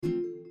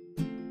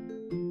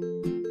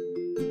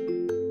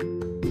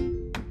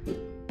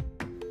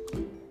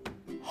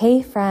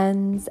Hey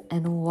friends,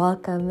 and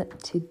welcome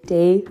to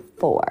day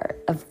 4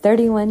 of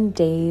 31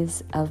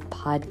 days of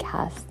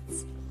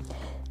podcasts.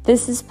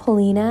 This is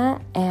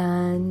Paulina,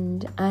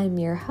 and I'm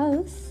your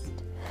host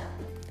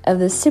of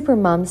the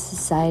Supermom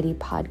Society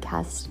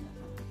podcast.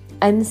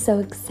 I'm so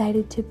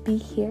excited to be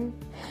here.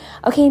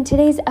 Okay, in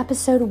today's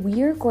episode,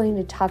 we're going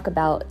to talk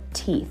about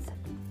teeth.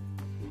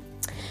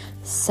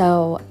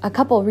 So, a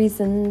couple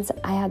reasons.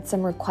 I had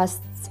some requests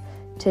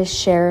to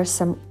share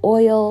some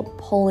oil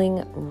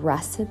pulling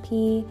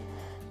recipe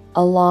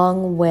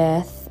along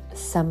with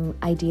some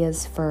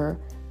ideas for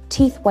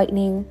teeth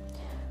whitening.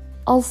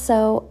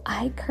 Also,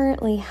 I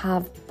currently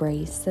have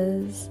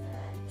braces,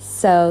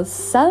 so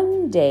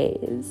some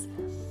days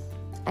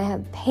I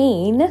have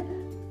pain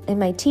in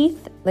my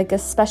teeth, like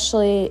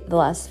especially the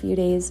last few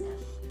days.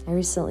 I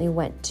recently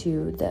went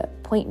to the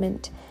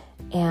appointment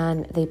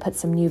and they put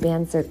some new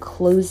bands. They're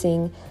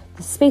closing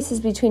the spaces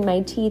between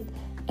my teeth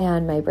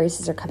and my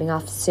braces are coming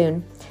off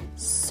soon.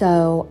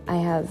 So I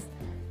have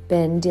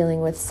been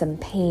dealing with some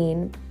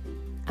pain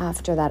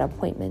after that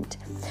appointment.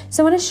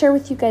 So I want to share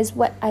with you guys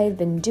what I've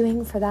been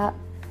doing for that,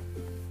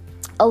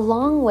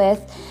 along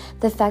with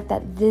the fact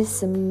that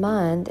this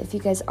month, if you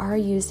guys are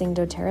using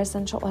doTERRA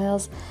essential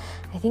oils,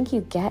 I think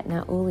you get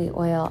Nauli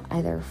oil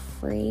either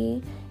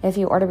free if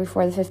you order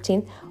before the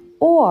 15th,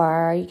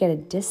 or you get a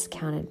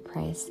discounted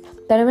price.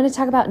 But I'm going to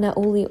talk about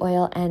Nauli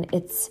oil and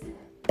its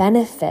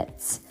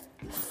benefits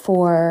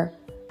for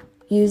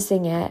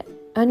using it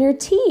on your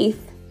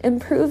teeth,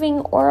 improving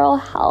oral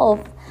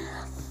health,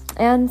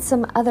 and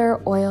some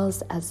other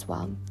oils as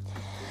well.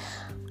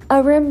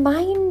 A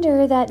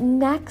reminder that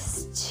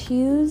next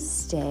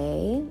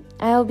Tuesday,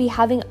 I'll be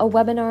having a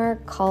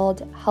webinar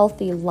called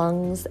Healthy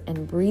Lungs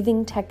and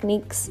Breathing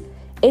Techniques.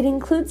 It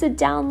includes a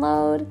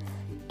download,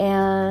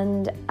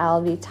 and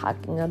I'll be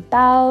talking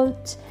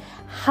about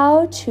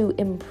how to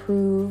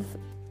improve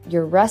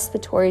your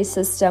respiratory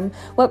system,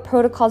 what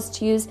protocols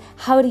to use,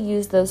 how to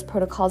use those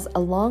protocols,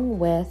 along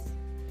with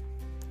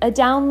a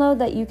download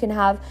that you can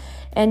have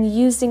and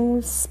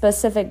using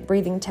specific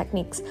breathing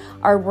techniques.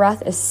 Our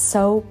breath is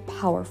so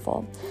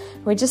powerful.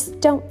 We just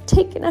don't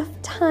take enough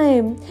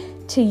time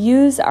to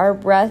use our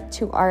breath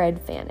to our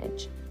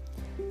advantage.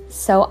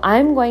 So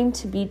I'm going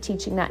to be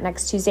teaching that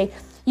next Tuesday.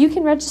 You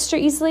can register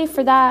easily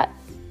for that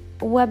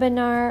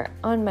webinar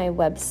on my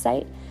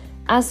website,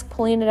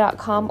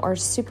 askpaulina.com or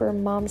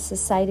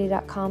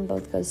supermomsociety.com.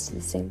 Both goes to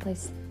the same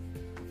place.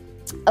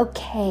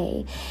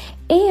 Okay,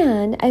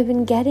 and I've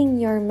been getting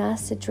your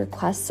message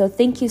requests, so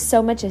thank you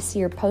so much. I see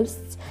your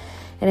posts,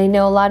 and I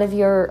know a lot of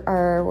you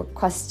are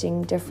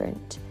requesting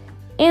different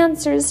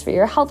answers for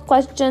your health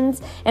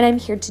questions, and I'm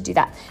here to do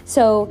that.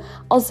 So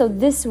also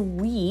this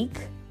week,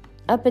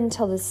 up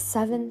until the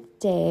 7th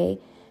day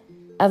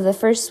of the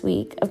first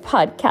week of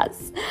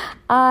podcasts,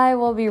 I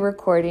will be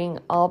recording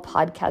all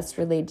podcasts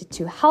related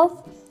to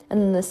health.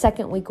 And then the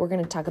second week, we're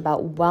going to talk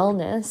about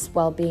wellness,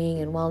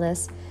 well-being and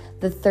wellness.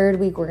 The third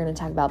week, we're going to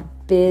talk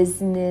about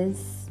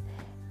business.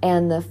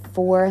 And the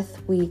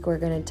fourth week, we're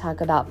going to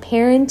talk about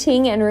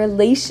parenting and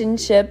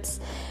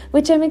relationships,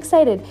 which I'm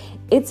excited.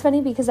 It's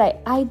funny because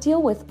I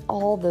deal with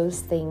all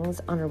those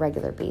things on a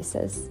regular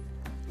basis.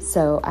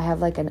 So I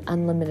have like an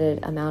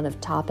unlimited amount of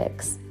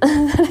topics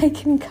that I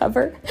can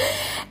cover.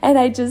 And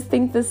I just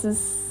think this is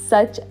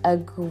such a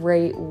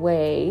great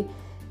way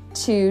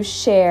to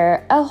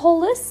share a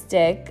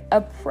holistic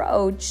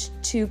approach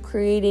to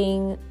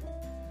creating,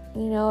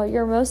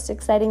 your most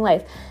exciting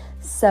life.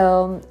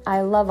 So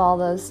I love all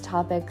those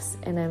topics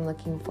and I'm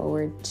looking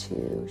forward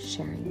to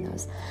sharing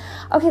those.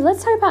 Okay,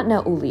 let's talk about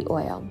Nauli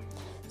oil.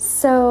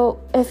 So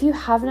if you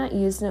have not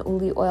used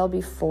Nauli oil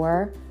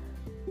before,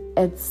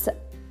 it's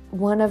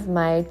one of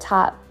my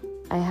top,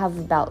 I have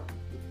about,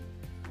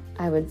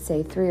 I would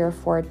say 3 or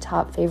 4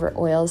 top favorite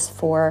oils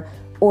for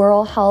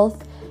oral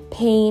health,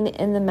 pain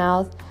in the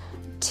mouth,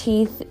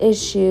 teeth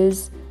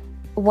issues,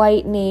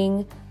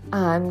 whitening,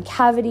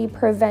 cavity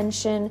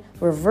prevention,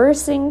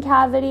 reversing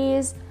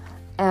cavities,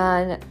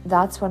 and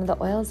that's one of the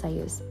oils I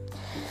use.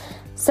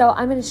 So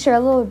I'm going to share a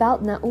little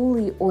about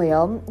Nauli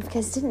oil. If you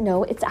guys didn't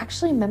know, it's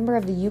actually a member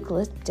of the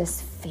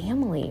eucalyptus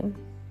family.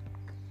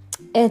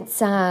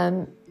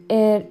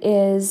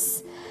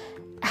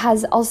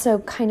 Has also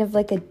kind of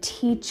like a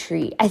tea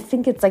tree. I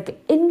think it's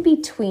like in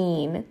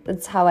between.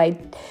 That's how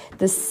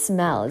the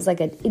smell is like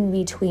an in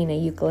between a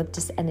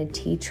eucalyptus and a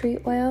tea tree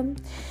oil.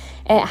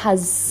 It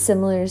has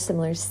similar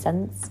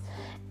scents,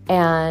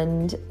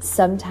 and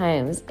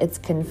sometimes it's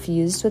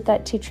confused with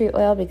that tea tree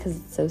oil because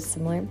it's so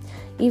similar.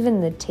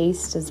 Even the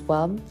taste as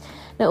well.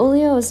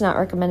 Nauli oil is not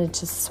recommended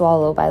to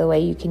swallow, by the way.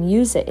 You can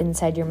use it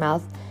inside your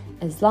mouth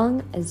as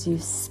long as you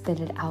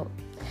spit it out.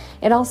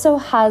 It also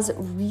has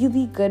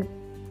really good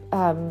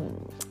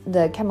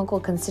the chemical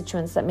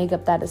constituents that make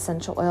up that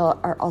essential oil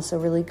are also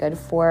really good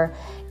for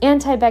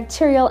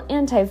antibacterial,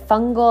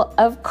 antifungal,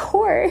 of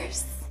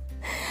course.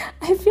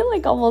 I feel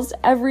like almost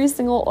every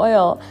single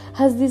oil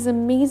has these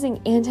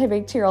amazing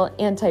antibacterial,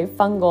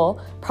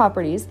 antifungal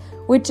properties,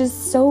 which is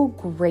so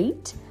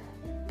great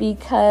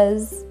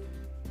because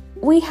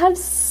we have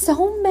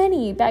so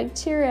many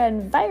bacteria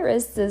and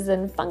viruses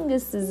and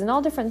funguses and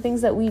all different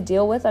things that we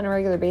deal with on a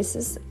regular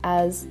basis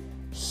as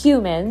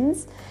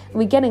humans.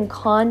 We get in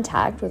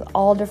contact with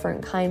all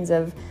different kinds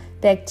of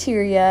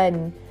bacteria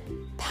and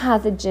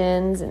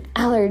pathogens and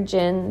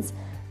allergens.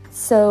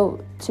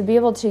 So to be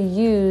able to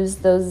use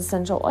those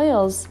essential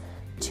oils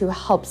to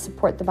help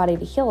support the body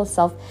to heal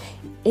itself,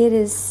 it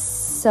is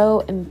so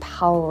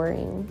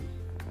empowering.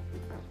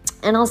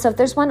 And also, if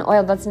there's one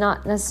oil that's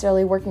not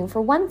necessarily working for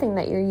one thing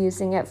that you're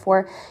using it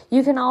for,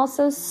 you can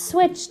also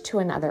switch to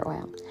another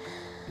oil.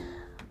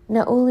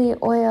 Nauli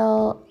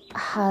oil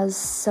has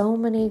so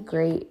many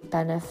great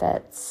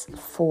benefits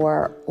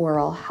for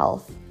oral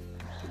health,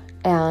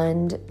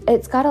 and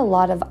it's got a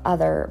lot of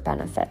other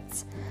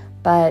benefits.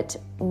 But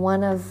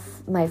one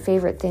of my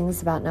favorite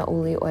things about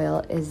Nauli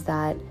oil is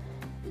that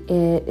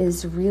it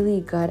is really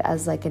good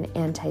as like an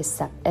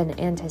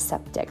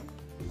antiseptic.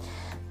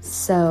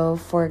 So,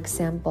 for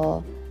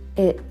example,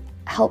 it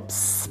helps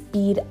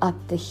speed up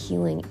the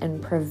healing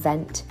and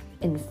prevent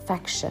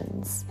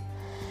infections.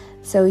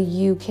 So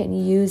you can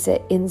use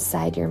it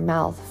inside your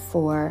mouth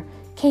for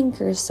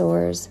canker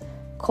sores,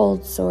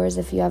 cold sores.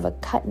 If you have a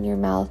cut in your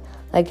mouth,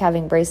 like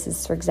having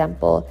braces, for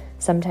example,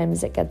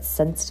 sometimes it gets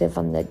sensitive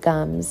on the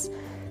gums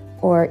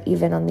or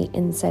even on the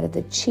inside of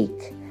the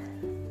cheek.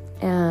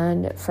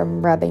 And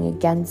from rubbing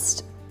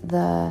against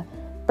the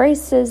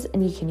braces,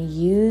 and you can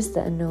use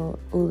the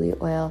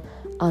Nauli oil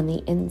on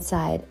the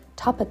inside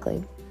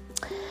topically.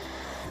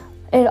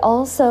 It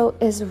also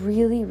is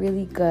really,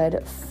 really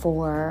good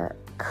for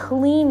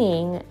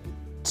cleaning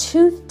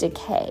tooth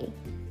decay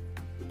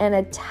and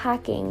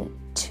attacking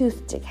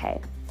tooth decay.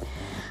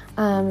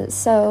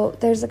 So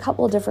there's a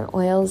couple of different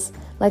oils,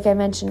 like I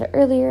mentioned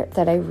earlier,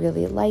 that I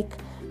really like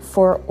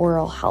for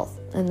oral health.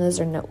 And those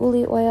are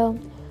Nauli oil,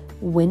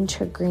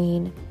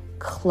 wintergreen,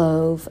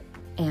 clove,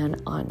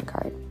 and On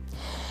Guard.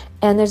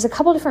 And there's a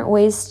couple different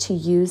ways to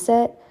use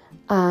it.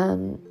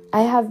 I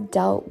have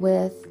dealt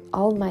with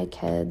all my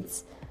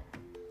kids.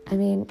 I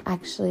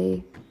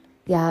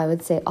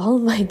would say all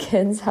of my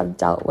kids have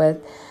dealt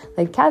with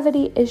like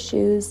cavity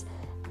issues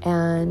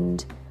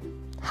and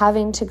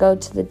having to go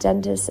to the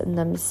dentist and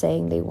them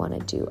saying they want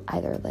to do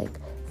either like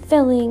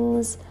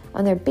fillings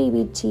on their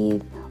baby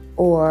teeth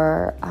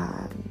or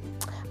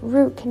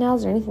root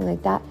canals or anything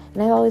like that.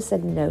 And I always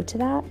said no to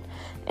that.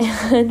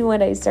 And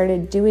what I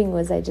started doing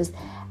was I just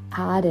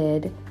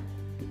added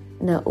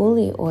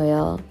Nauli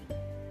oil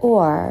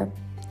or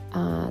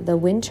the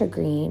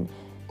wintergreen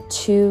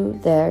to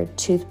their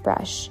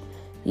toothbrush.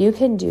 You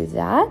can do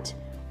that,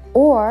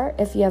 or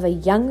if you have a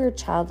younger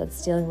child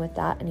that's dealing with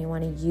that and you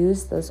want to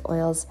use those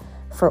oils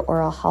for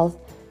oral health,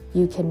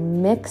 you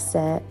can mix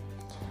it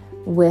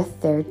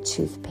with their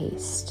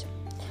toothpaste.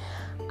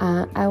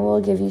 I will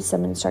give you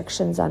some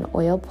instructions on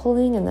oil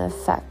pulling and the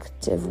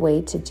effective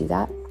way to do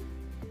that.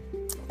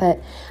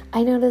 But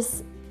I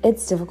notice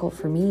it's difficult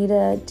for me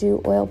to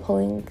do oil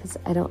pulling because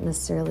I don't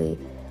necessarily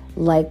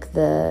like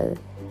the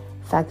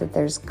fact that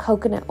there's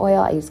coconut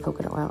oil. I use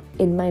coconut oil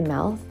in my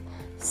mouth.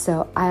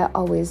 So I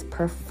always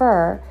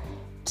prefer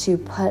to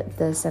put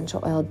the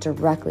essential oil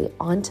directly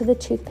onto the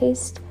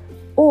toothpaste,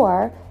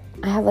 or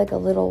I have like a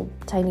little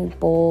tiny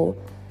bowl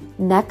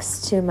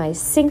next to my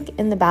sink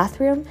in the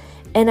bathroom,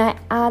 and I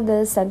add the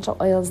essential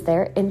oils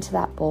there into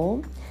that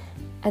bowl,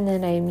 and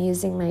then I'm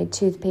using my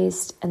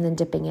toothpaste and then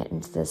dipping it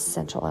into this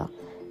essential oil.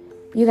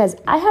 You guys,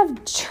 I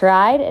have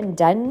tried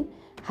and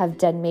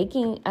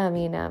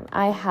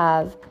I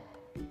have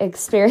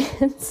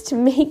experienced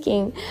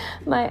making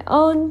my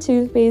own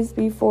toothpaste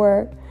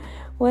before.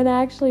 When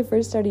I actually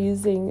first started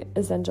using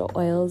essential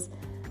oils,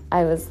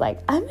 I was like,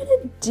 I'm going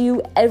to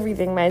do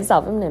everything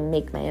myself. I'm going to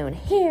make my own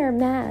hair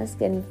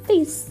mask and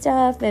face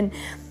stuff and,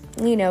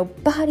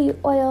 body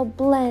oil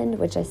blend,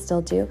 which I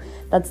still do.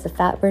 That's the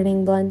fat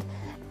burning blend.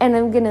 And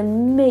I'm going to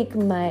make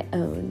my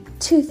own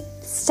tooth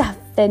stuff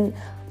and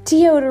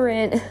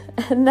deodorant.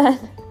 And then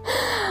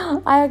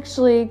I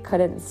actually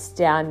couldn't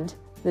stand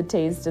the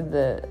taste of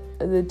the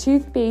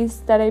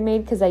toothpaste that I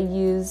made because I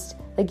used,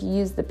 you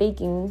use the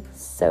baking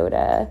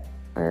soda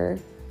or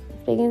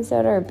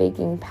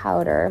baking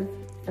powder.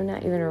 I'm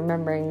not even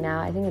remembering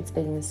now. I think it's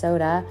baking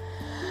soda.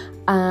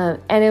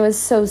 And it was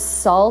so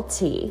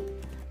salty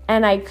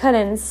and I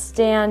couldn't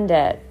stand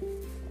it.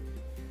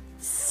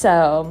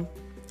 So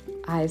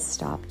I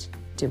stopped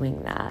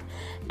doing that.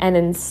 And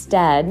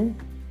instead,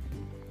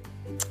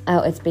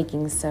 it's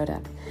baking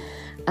soda.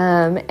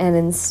 And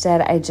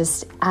instead, I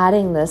just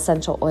adding the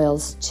essential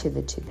oils to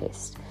the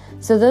toothpaste.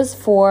 So those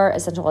 4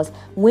 essential oils.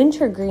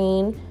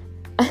 Wintergreen,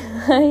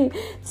 I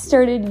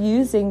started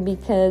using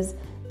because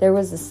there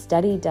was a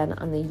study done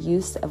on the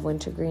use of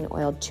wintergreen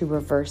oil to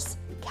reverse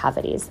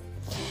cavities.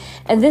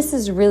 And this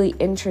is really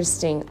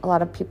interesting. A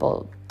lot of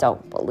people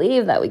don't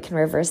believe that we can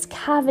reverse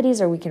cavities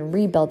or we can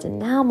rebuild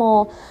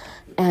enamel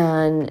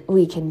and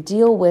we can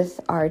deal with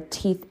our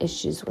teeth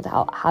issues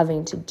without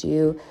having to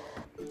do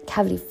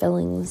cavity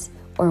fillings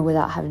or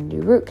without having to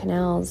do root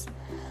canals.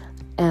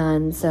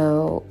 And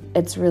so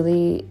it's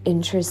really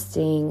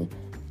interesting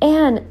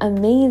and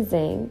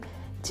amazing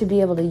to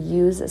be able to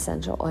use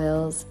essential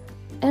oils,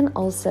 and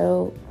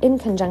also in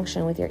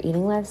conjunction with your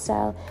eating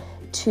lifestyle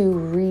to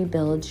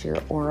rebuild your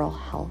oral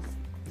health.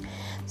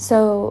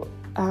 So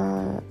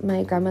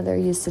my grandmother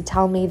used to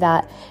tell me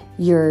that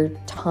your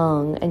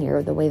tongue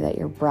and the way that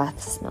your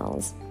breath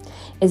smells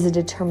is a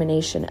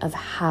determination of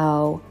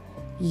how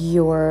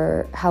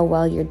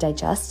well your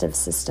digestive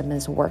system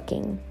is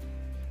working.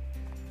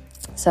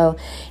 So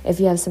if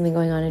you have something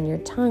going on in your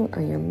tongue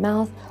or your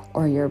mouth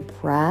or your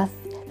breath,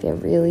 if you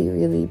have really,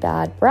 really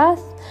bad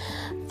breath,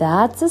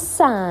 that's a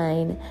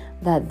sign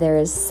that there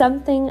is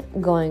something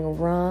going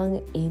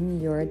wrong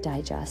in your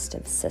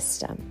digestive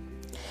system.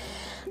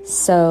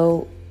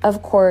 So,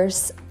 of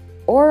course,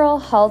 oral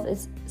health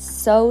is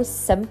so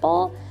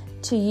simple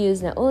to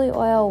use. Nauli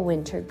oil,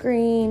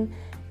 wintergreen,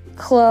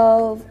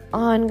 clove,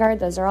 On Guard,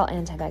 those are all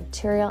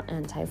antibacterial,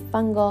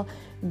 antifungal,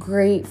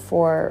 great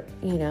for,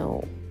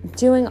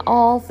 doing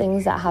all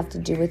things that have to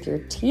do with your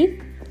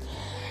teeth.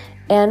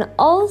 And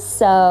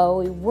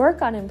also, we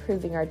work on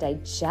improving our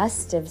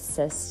digestive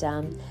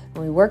system.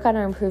 When we work on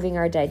improving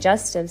our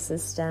digestive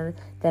system,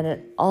 then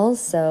it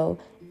also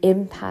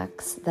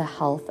impacts the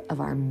health of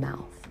our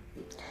mouth.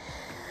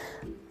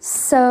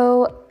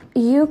 So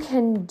you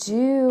can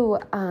do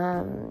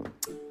the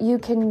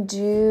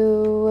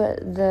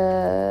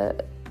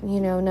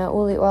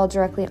Nauli oil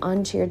directly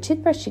onto your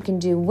toothbrush. You can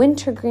do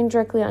wintergreen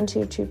directly onto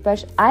your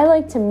toothbrush. I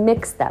like to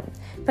mix them.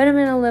 Put them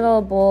in a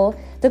little bowl.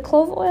 The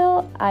clove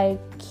oil I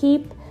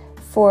keep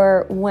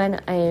for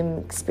when I'm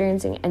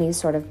experiencing any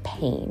sort of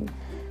pain.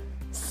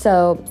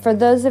 So for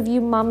those of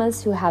you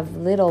mamas who have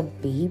little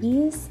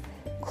babies,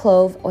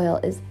 clove oil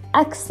is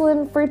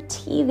excellent for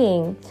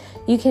teething.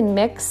 You can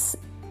mix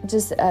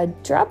just a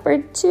drop or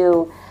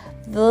two,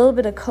 a little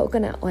bit of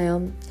coconut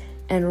oil,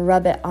 and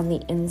rub it on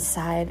the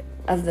inside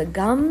of the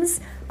gums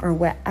or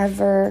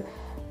wherever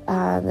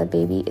the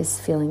baby is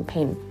feeling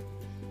pain.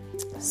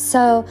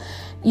 So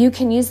you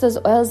can use those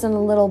oils in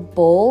a little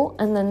bowl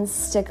and then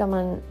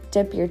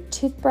dip your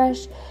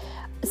toothbrush.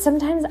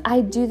 Sometimes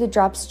I do the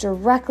drops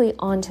directly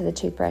onto the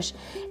toothbrush.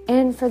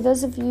 And for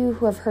those of you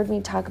who have heard me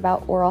talk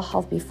about oral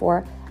health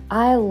before,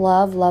 I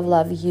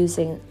love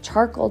using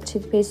charcoal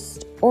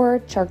toothpaste or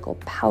charcoal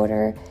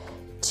powder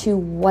to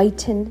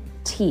whiten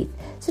teeth.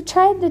 So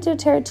tried the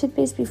doTERRA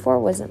toothpaste before,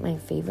 wasn't my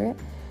favorite.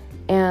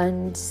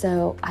 And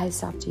so I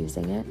stopped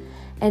using it.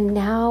 And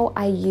now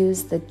I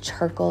use the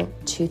charcoal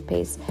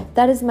toothpaste.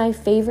 That is my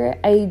favorite.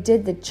 I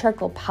did the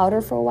charcoal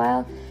powder for a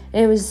while,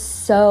 and it was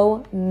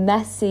so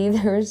messy.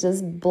 There was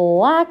just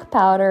black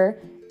powder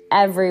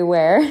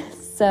everywhere.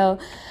 So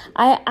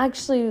I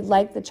actually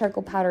like the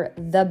charcoal powder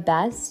the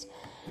best.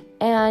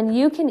 And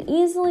you can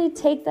easily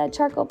take that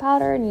charcoal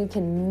powder and you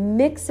can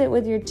mix it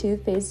with your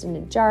toothpaste in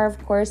a jar, of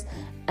course,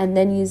 and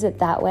then use it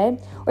that way.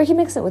 Or you can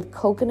mix it with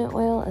coconut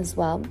oil as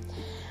well.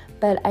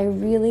 But I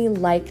really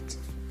liked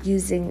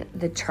using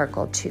the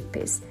charcoal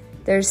toothpaste.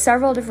 There's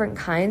several different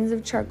kinds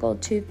of charcoal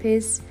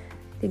toothpaste.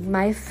 I think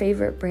my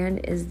favorite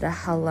brand is the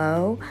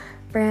Hello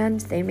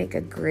brand. They make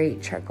a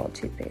great charcoal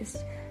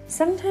toothpaste.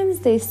 Sometimes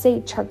they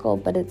say charcoal,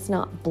 but it's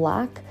not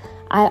black.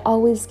 I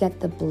always get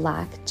the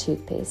black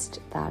toothpaste.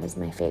 That is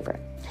my favorite.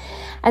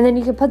 And then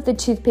you can put the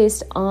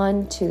toothpaste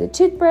onto the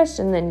toothbrush,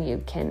 and then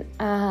you can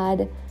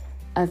add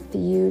a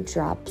few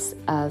drops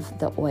of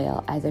the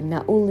oil, either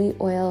Nauli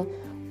oil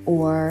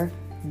or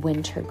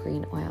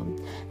wintergreen oil.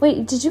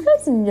 Wait, did you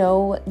guys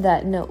know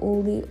that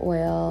Nauli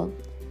oil,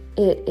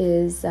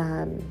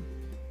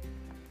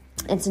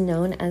 it's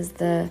known as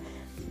the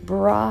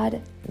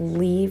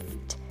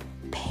broad-leaved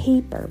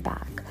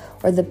paperback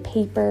or the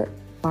paper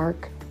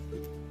bark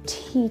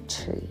tea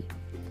tree,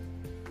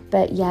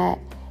 but yet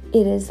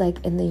it is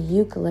like in the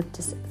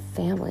eucalyptus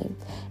family.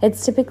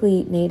 It's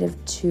typically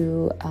native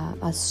to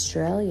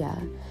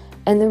Australia,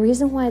 and the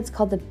reason why it's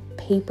called the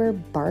paper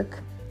bark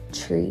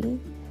tree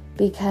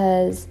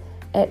because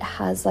it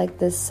has like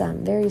this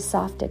very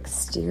soft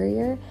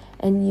exterior,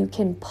 and you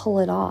can pull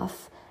it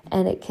off,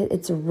 and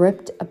it's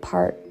ripped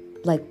apart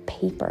like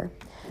paper.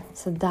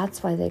 So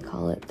that's why they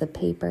call it the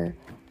paper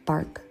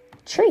bark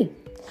tree.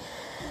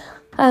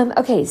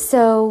 Okay,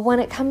 so when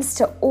it comes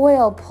to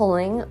oil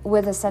pulling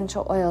with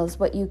essential oils,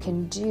 what you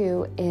can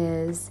do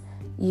is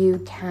you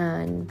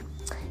can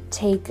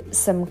take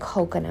some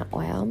coconut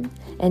oil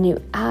and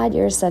you add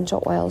your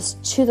essential oils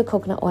to the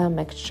coconut oil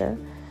mixture.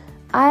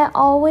 I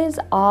always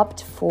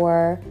opt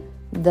for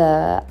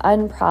the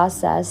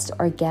unprocessed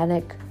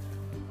organic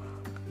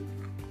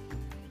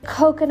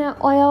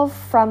coconut oil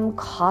from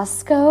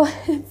Costco.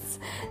 It's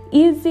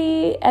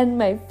easy and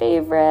my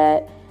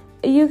favorite.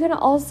 You can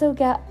also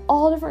get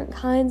all different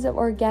kinds of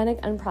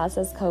organic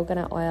unprocessed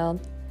coconut oil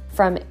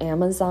from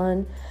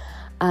Amazon.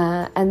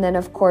 And then,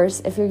 of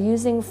course, if you're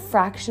using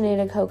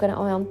fractionated coconut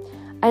oil,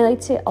 I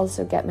like to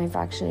also get my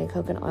fractionated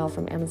coconut oil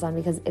from Amazon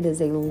because it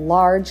is a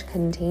large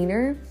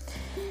container,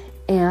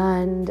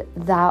 and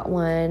that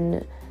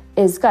one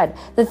is good.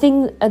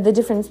 The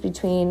difference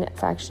between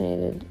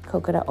fractionated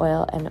coconut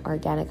oil and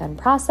organic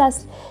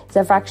unprocessed is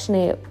that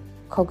fractionated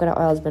coconut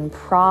oil has been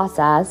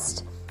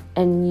processed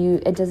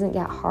and it doesn't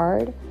get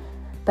hard.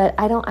 but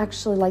I don't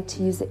actually like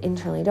to use it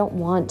internally. I don't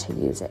want to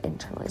use it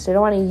internally. So I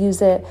don't want to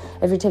use it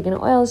if you're taking an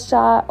oil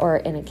shot or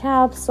in a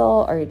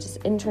capsule or you're just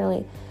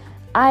internally.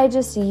 I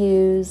just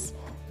use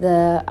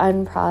the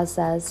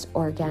unprocessed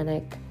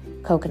organic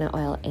coconut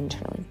oil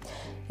internally.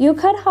 You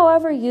could,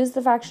 however, use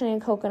the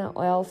fractionated coconut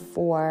oil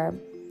for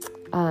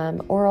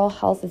oral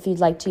health if you'd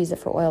like to use it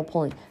for oil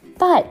pulling.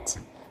 But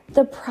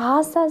the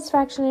processed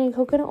fractionated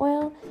coconut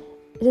oil,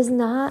 it does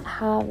not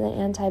have the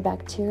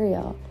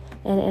antibacterial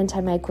and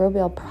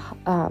antimicrobial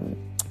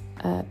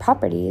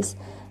properties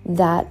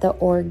that the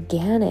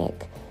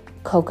organic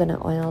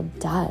coconut oil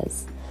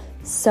does.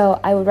 So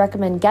I would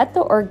recommend get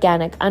the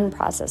organic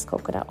unprocessed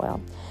coconut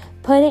oil.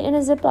 Put it in a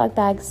Ziploc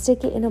bag,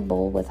 stick it in a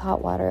bowl with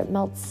hot water. It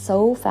melts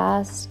so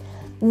fast.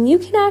 And you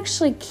can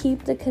actually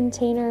keep the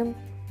container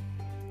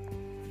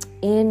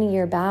in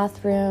your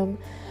bathroom.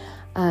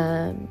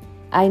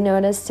 I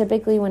notice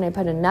typically when I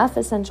put enough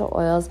essential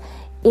oils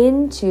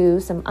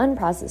into some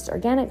unprocessed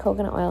organic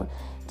coconut oil,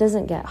 it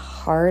doesn't get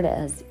hard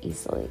as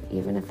easily,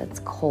 even if it's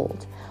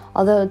cold.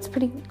 Although it's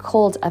pretty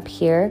cold up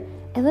here.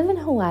 I live in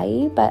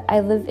Hawaii, but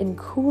I live in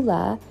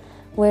Kula,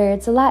 where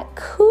it's a lot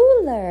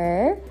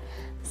cooler.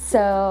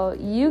 So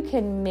you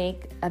can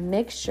make a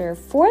mixture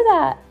for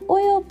that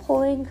oil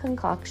pulling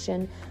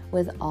concoction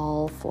with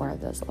all 4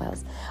 of those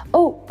oils.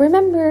 Oh,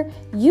 remember,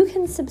 you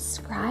can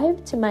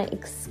subscribe to my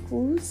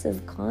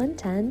exclusive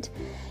content,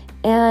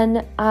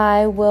 and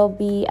I will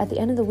be, at the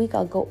end of the week,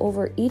 I'll go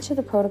over each of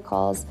the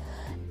protocols,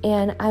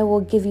 and I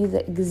will give you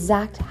the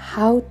exact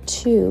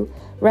how-to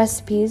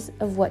recipes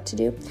of what to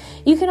do.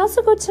 You can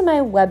also go to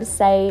my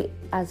website,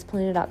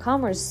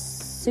 aspolina.com, or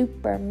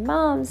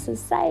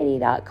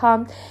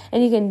supermomsociety.com,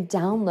 and you can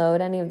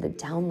download any of the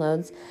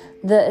downloads.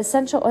 The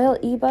essential oil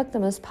ebook, the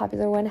most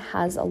popular one,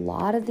 has a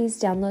lot of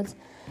these downloads.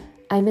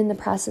 I'm in the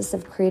process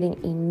of creating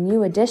a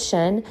new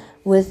edition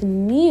with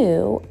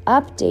new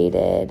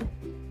updated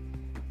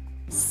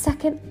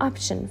second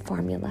option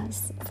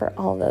formulas for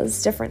all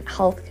those different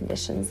health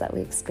conditions that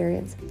we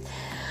experience.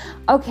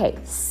 Okay,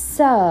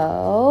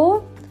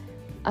 so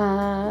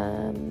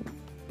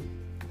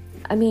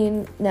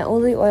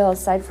Nauli oil,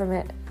 aside from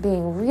it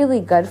being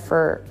really good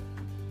for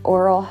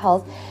oral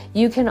health,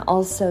 you can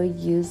also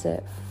use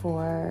it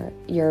for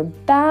your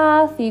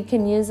bath. You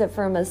can use it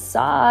for a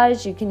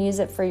massage. You can use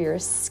it for your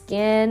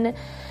skin.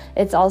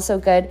 It's also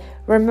good.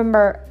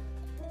 Remember,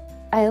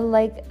 I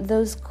like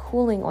those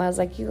cooling oils,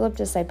 like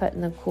eucalyptus I put in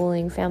the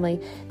cooling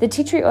family. The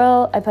tea tree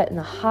oil I put in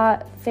the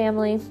hot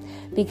family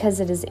because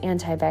it is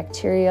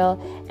antibacterial,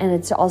 and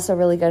it's also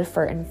really good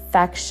for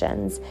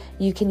infections.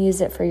 You can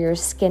use it for your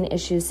skin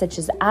issues such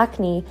as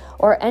acne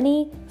or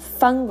any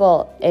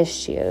fungal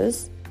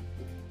issues.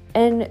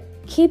 And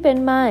keep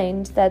in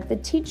mind that the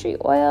tea tree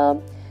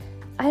oil,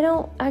 I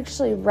don't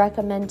actually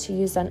recommend to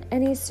use on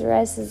any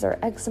psoriasis or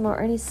eczema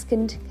or any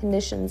skin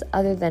conditions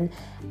other than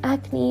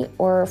acne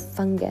or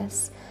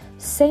fungus.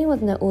 Same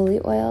with Nauli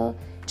oil.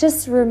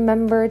 Just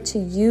remember to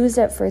use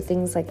it for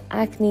things like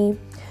acne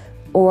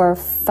or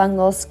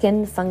fungal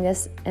skin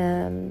fungus.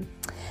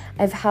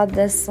 I've had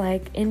this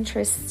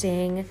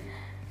interesting,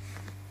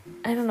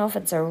 I don't know if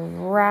it's a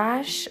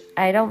rash.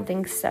 I don't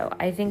think so.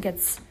 I think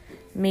it's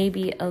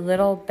maybe a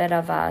little bit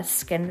of a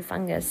skin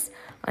fungus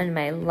on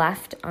my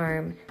left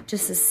arm,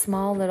 just a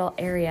small little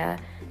area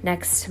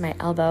next to my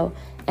elbow,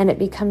 and it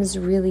becomes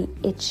really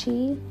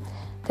itchy.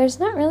 There's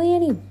not really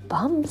any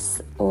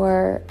bumps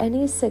or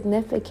any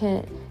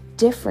significant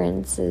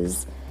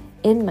differences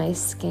in my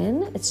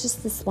skin. It's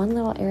just this one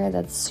little area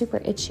that's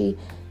super itchy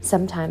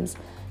sometimes.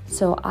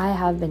 So I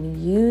have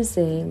been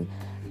using,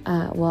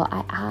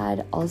 I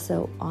add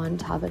also on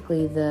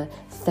topically the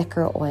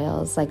thicker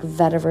oils, like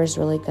vetiver is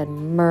really good.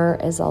 Myrrh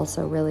is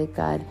also really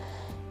good.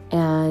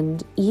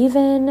 And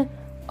even,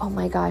 oh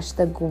my gosh,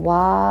 the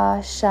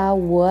gua sha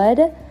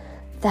wood,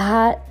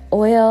 that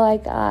oil I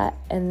got,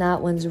 and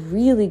that one's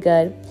really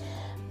good.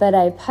 But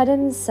I put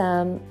in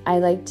some, I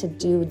like to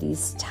do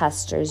these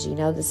testers,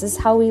 this is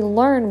how we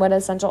learn what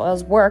essential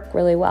oils work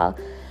really well.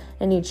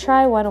 And you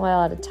try one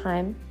oil at a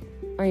time,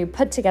 or you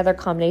put together a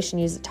combination,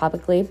 use it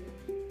topically.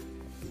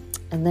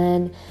 And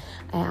then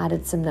I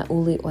added some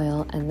Nauli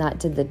oil, and that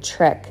did the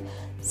trick.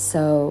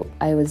 So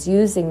I was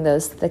using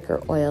those thicker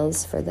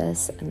oils for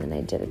this, and then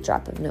I did a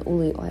drop of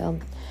Nauli oil,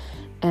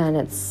 and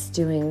it's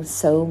doing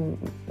so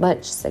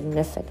much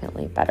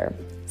significantly better.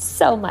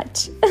 So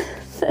much.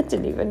 That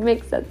didn't even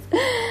make sense.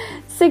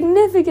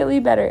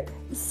 Significantly better.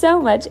 So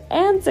much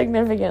and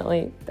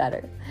significantly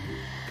better.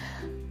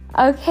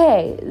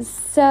 Okay,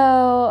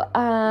 so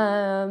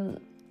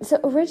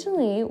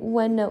originally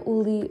when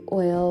Nauli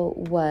oil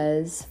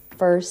was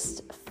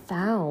first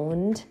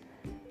found,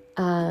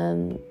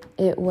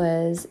 it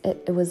was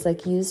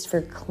used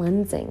for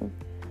cleansing,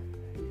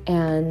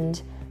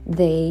 and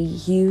they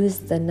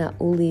used the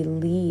Nauli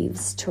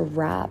leaves to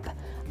wrap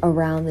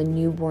around the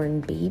newborn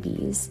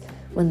babies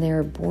when they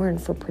were born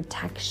for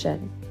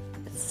protection.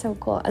 It's so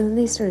cool. And then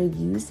they started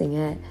using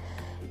it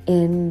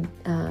in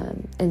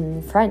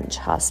French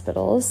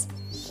hospitals,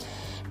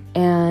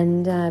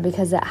 and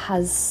because it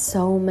has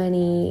so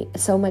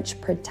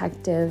much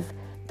protective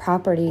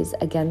properties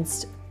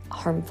against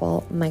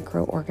harmful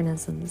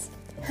microorganisms.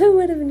 Who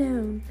would have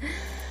known?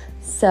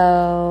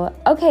 So,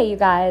 okay, you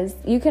guys,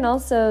 you can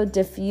also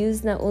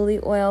diffuse nut woolly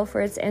oil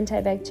for its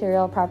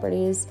antibacterial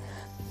properties.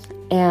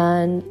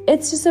 And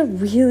it's just a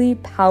really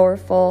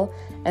powerful,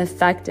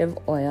 effective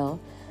oil.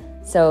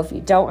 So if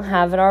you don't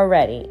have it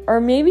already, or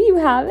maybe you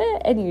have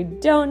it and you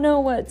don't know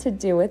what to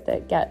do with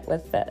it, get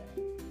with it.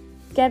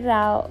 Get it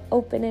out,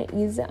 open it,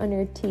 use it on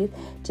your teeth.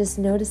 Just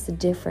notice the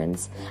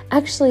difference.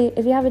 Actually,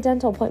 if you have a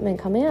dental appointment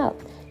coming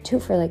up, do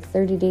it for like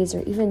 30 days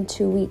or even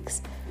 2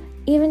 weeks.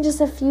 Even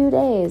just a few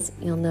days,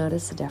 you'll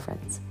notice a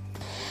difference.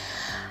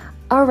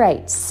 All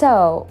right,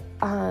 so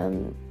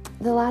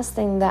the last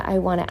thing that I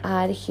want to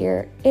add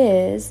here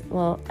is,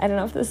 well, I don't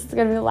know if this is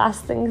going to be the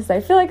last thing because I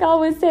feel like I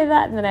always say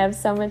that and then I have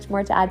so much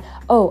more to add.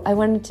 Oh, I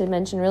wanted to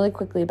mention really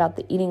quickly about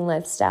the eating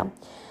lifestyle.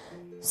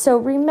 So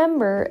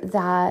remember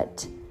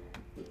that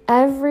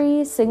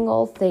every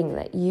single thing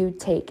that you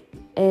take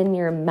in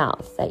your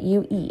mouth, that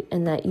you eat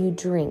and that you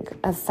drink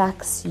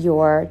affects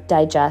your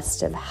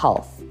digestive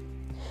health.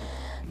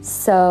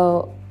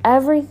 So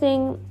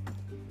everything,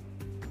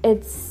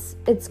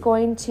 it's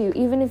going to,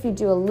 even if you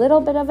do a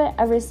little bit of it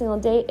every single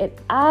day, it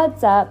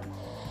adds up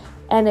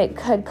and it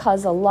could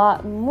cause a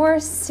lot more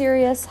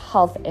serious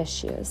health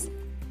issues.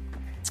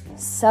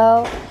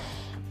 So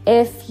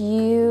if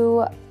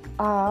you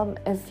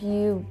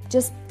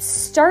just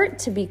start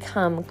to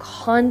become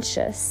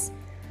conscious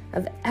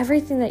of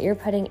everything that you're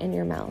putting in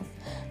your mouth,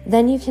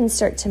 then you can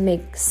start to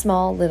make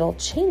small little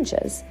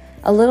changes,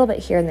 a little bit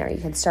here and there. You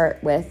can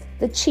start with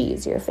the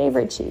cheese, your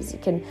favorite cheese. You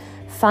can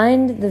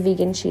find the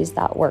vegan cheese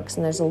that works,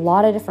 and there's a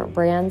lot of different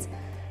brands.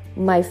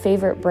 My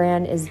favorite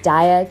brand is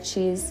Daiya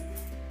cheese,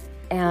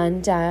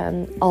 and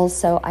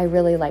also I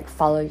really like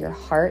Follow Your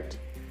Heart.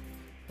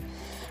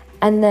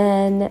 And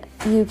then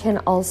you can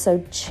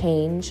also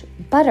change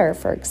butter,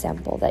 for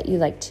example, that you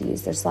like to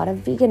use. There's a lot of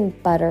vegan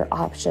butter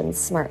options.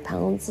 Smart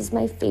Balance is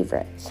my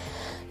favorite.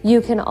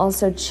 You can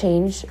also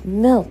change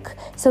milk.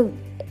 So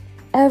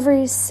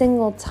every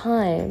single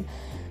time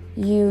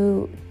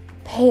you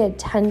pay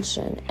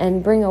attention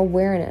and bring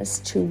awareness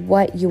to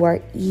what you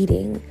are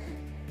eating,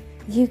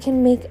 you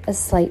can make a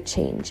slight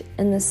change.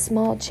 And the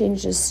small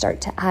changes start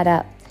to add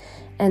up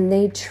and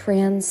they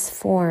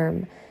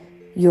transform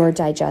your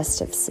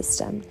digestive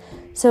system.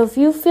 So if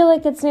you feel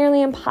like it's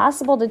nearly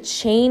impossible to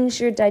change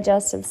your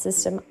digestive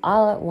system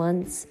all at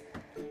once,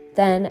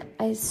 then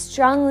I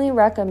strongly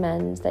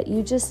recommend that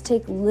you just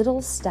take little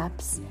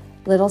steps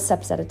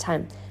at a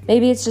time.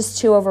 Maybe it's just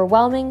too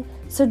overwhelming,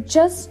 so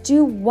just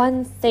do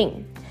one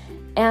thing.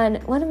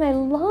 And one of my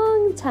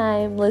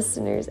longtime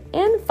listeners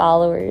and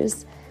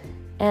followers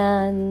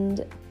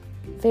and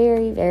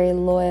very, very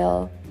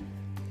loyal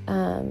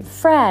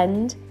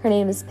friend, her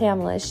name is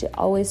Pamela, she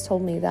always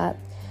told me that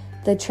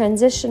the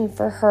transition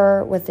for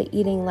her with the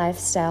eating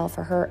lifestyle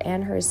for her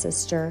and her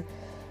sister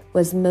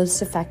was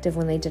most effective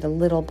when they did a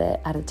little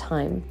bit at a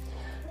time.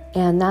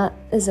 And that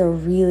is a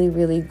really,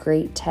 really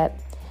great tip.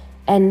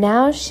 And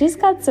now she's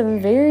got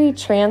some very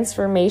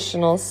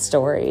transformational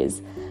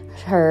stories.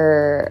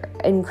 Her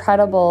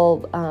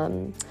incredible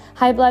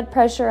high blood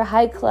pressure,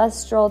 high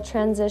cholesterol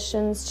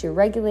transitions to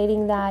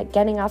regulating that,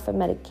 getting off of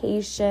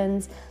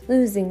medications,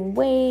 losing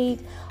weight,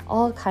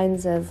 all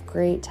kinds of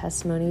great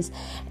testimonies.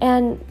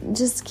 And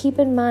just keep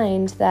in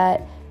mind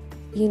that,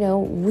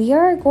 we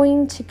are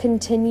going to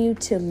continue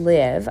to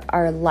live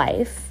our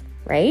life,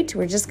 right?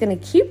 We're just going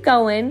to keep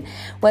going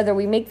whether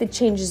we make the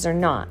changes or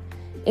not.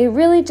 It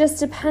really just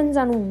depends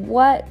on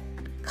what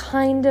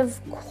kind of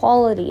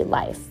quality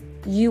life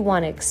you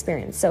want to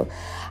experience. So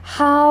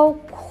how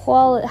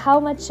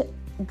much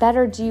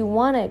better do you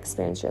want to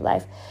experience your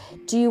life?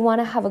 Do you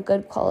want to have a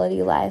good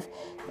quality life?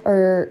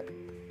 Or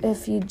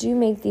if you do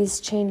make these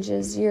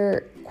changes,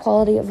 your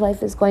quality of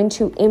life is going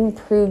to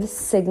improve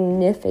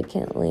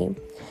significantly.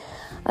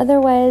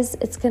 Otherwise,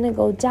 it's going to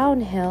go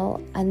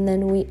downhill and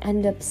then we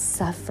end up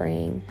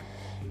suffering.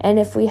 And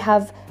if we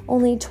have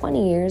only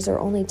 20 years or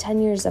only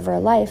 10 years of our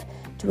life,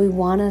 do we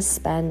want to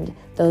spend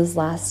those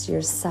last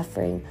years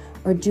suffering?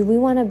 Or do we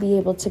want to be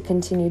able to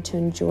continue to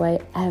enjoy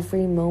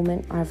every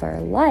moment of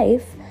our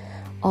life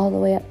all the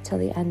way up till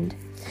the end?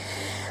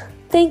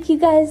 Thank you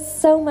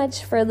guys so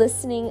much for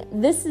listening.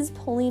 This is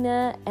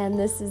Paulina, and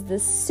this is the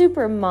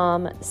Super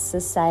Mom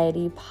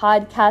Society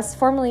podcast,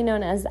 formerly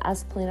known as the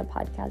Ask Paulina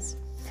podcast.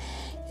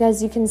 You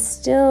guys, you can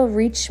still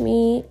reach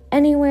me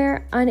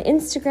anywhere on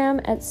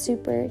Instagram at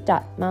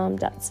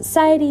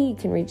super.mom.society. You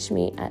can reach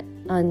me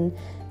on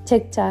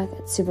TikTok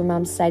at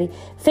Supermom Society.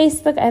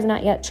 Facebook, I have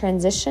not yet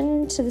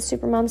transitioned to the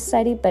Supermom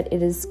Society, but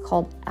it is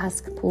called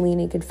Ask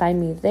Paulina. You can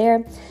find me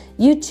there.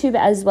 YouTube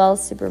as well,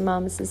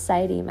 Supermom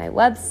Society, my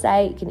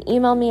website. You can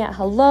email me at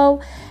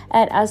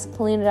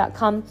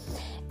hello@askpaulina.com.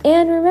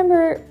 And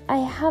remember, I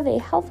have a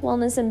health,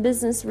 wellness, and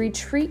business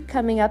retreat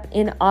coming up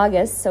in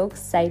August. So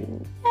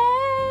exciting.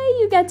 Yay!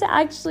 You get to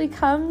actually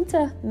come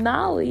to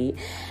Maui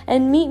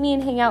and meet me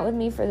and hang out with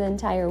me for the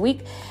entire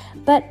week.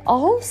 But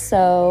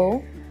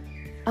also,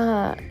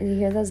 You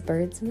hear those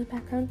birds in the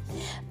background?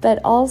 But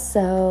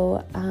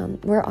also,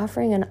 we're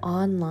offering an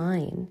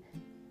online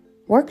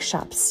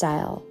workshop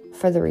style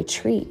for the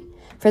retreat.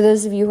 For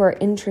those of you who are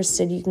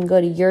interested, you can go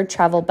to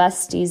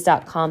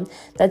yourtravelbesties.com.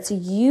 That's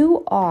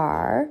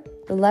U-R,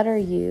 the letter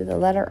U, the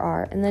letter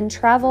R, and then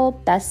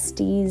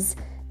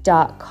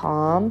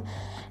travelbesties.com.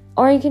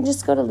 Or you can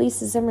just go to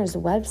Lisa Zimmer's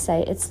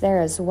website. It's there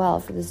as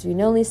well. For those of you who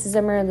know Lisa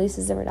Zimmer,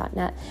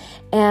 lisazimmer.net.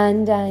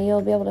 And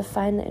you'll be able to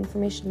find the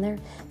information there.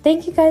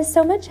 Thank you guys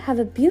so much. Have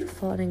a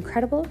beautiful and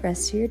incredible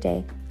rest of your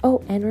day.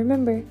 Oh, and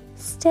remember,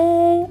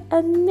 stay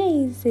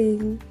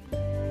amazing.